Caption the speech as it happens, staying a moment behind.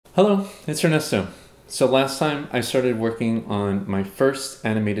Hello, it's Ernesto. So last time I started working on my first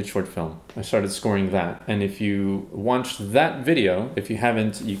animated short film. I started scoring that. And if you watched that video, if you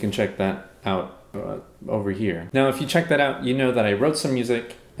haven't, you can check that out over here. Now, if you check that out, you know that I wrote some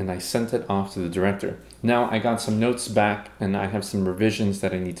music and I sent it off to the director. Now I got some notes back and I have some revisions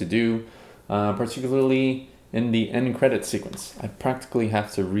that I need to do, particularly in the end credit sequence. I practically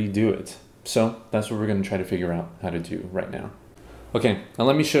have to redo it. So that's what we're going to try to figure out how to do right now. Okay, now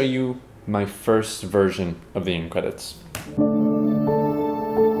let me show you my first version of the end credits.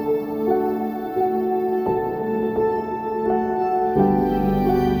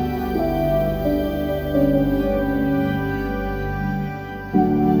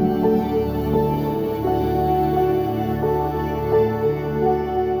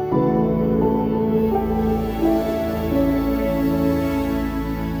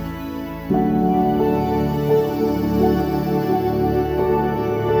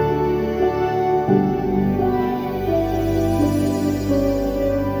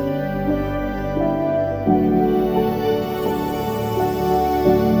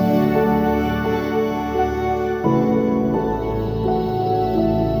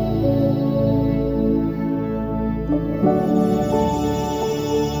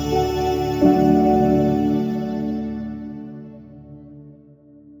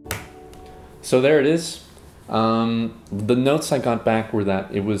 So there it is. The notes I got back were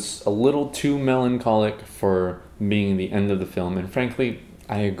that it was a little too melancholic for being the end of the film, and frankly,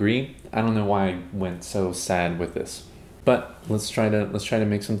 I agree. I don't know why I went so sad with this, but let's try to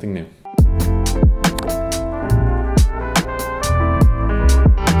make something new.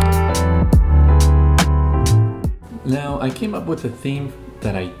 Now, I came up with a theme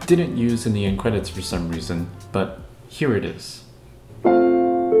that I didn't use in the end credits for some reason, but here it is.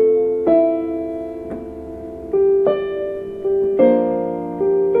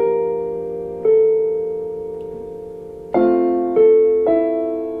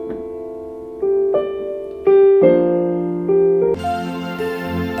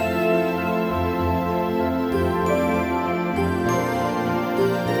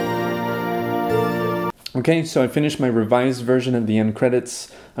 Okay, so I finished my revised version of the end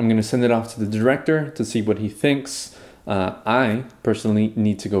credits. I'm going to send it off to the director to see what he thinks. I personally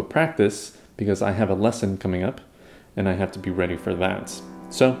need to go practice because I have a lesson coming up and I have to be ready for that.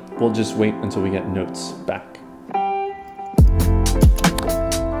 So we'll just wait until we get notes back.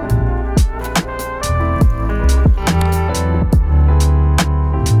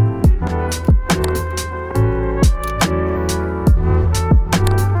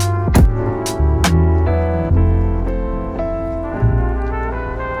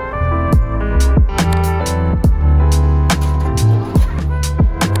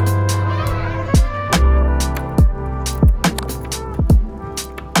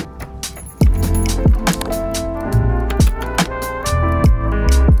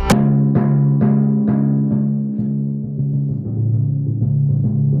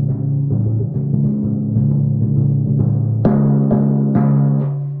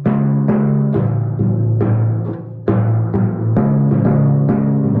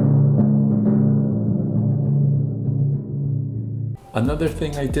 Another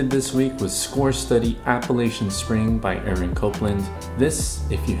thing I did this week was score study Appalachian Spring by Aaron Copland. This,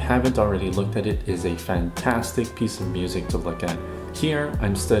 if you haven't already looked at it, is a fantastic piece of music to look at. Here,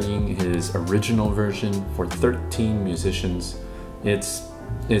 I'm studying his original version for 13 musicians. It's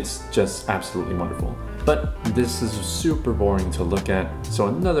just absolutely wonderful. But this is super boring to look at, so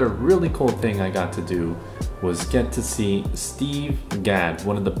another really cool thing I got to do was get to see Steve Gadd,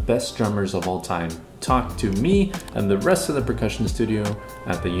 one of the best drummers of all time, talk to me and the rest of the percussion studio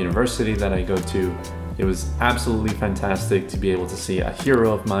at the university that I go to. It was absolutely fantastic to be able to see a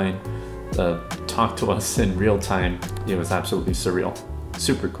hero of mine talk to us in real time. It was absolutely surreal.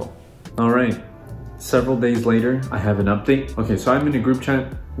 Super cool. All right, several days later, I have an update. Okay, so I'm in a group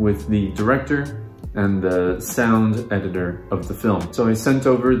chat with the director and the sound editor of the film. So I sent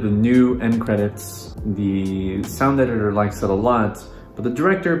over the new end credits. The sound editor likes it a lot, but the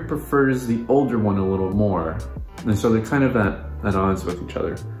director prefers the older one a little more. And so they're kind of at odds with each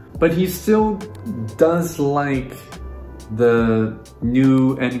other. But he still does like the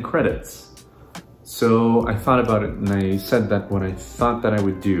new end credits. So I thought about it and I said that what I thought that I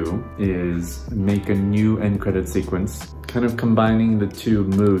would do is make a new end credit sequence, kind of combining the two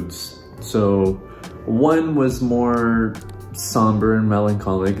moods. So one was more somber and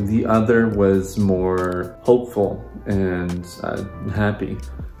melancholic, the other was more hopeful and happy.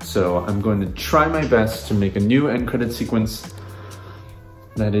 So I'm going to try my best to make a new end credit sequence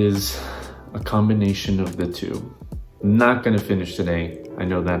that is a combination of the two. Not gonna finish today, I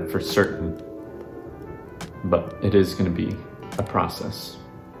know that for certain, but it is gonna be a process.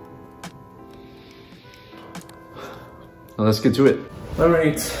 Now let's get to it. All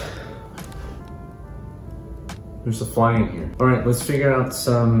right. There's a fly in here. All right, let's figure out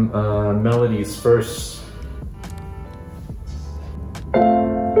some melodies first.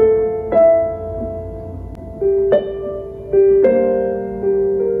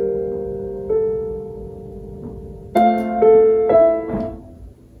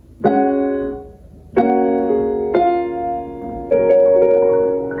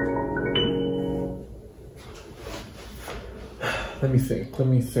 Let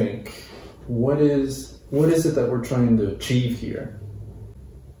me think. What is it that we're trying to achieve here?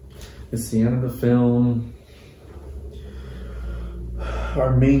 It's the end of the film.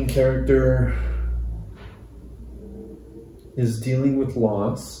 Our main character is dealing with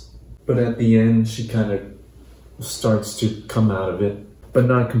loss, but at the end she kind of starts to come out of it, but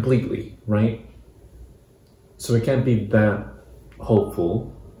not completely, right? So it can't be that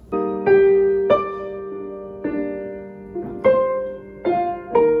hopeful.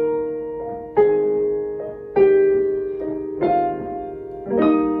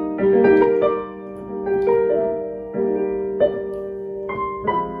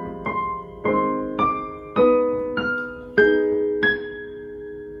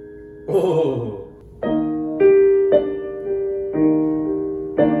 Oh.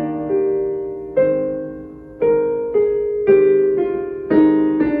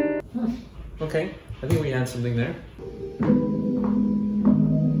 Okay, I think we had something there.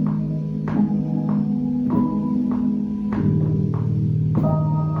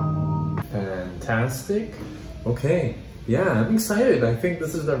 Fantastic. Okay, yeah, I'm excited. I think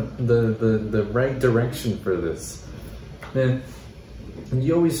this is the right direction for this. Man,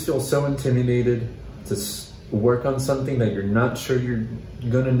 you always feel so intimidated to work on something that you're not sure you're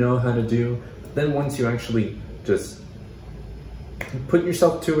gonna know how to do. Then once you actually just put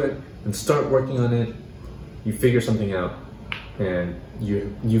yourself to it and start working on it, you figure something out and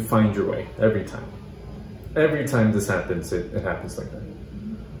you find your way every time. Every time this happens, it happens like that.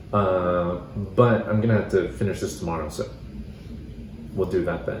 But I'm gonna have to finish this tomorrow, so we'll do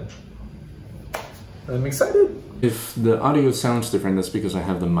that then. I'm excited. If the audio sounds different, that's because I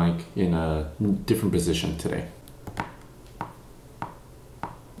have the mic in a different position today.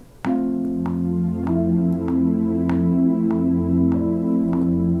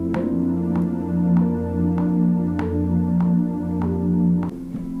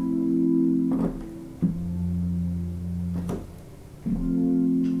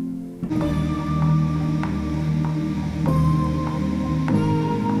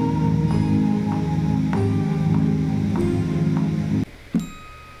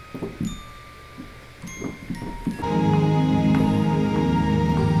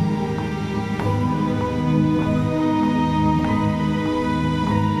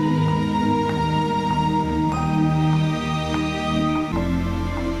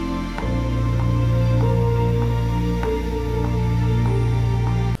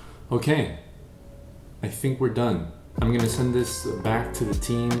 Okay, I think we're done. I'm gonna send this back to the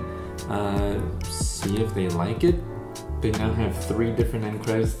team, see if they like it. They now have 3 different end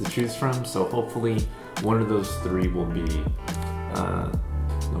credits to choose from, so hopefully one of those 3 will be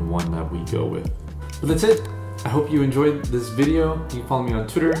the one that we go with. But that's it. I hope you enjoyed this video. You can follow me on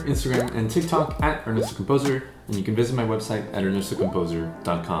Twitter, Instagram, and TikTok at Ernesto Composer, and you can visit my website at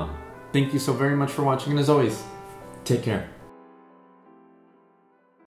ernestocomposer.com. Thank you so very much for watching, and as always, take care.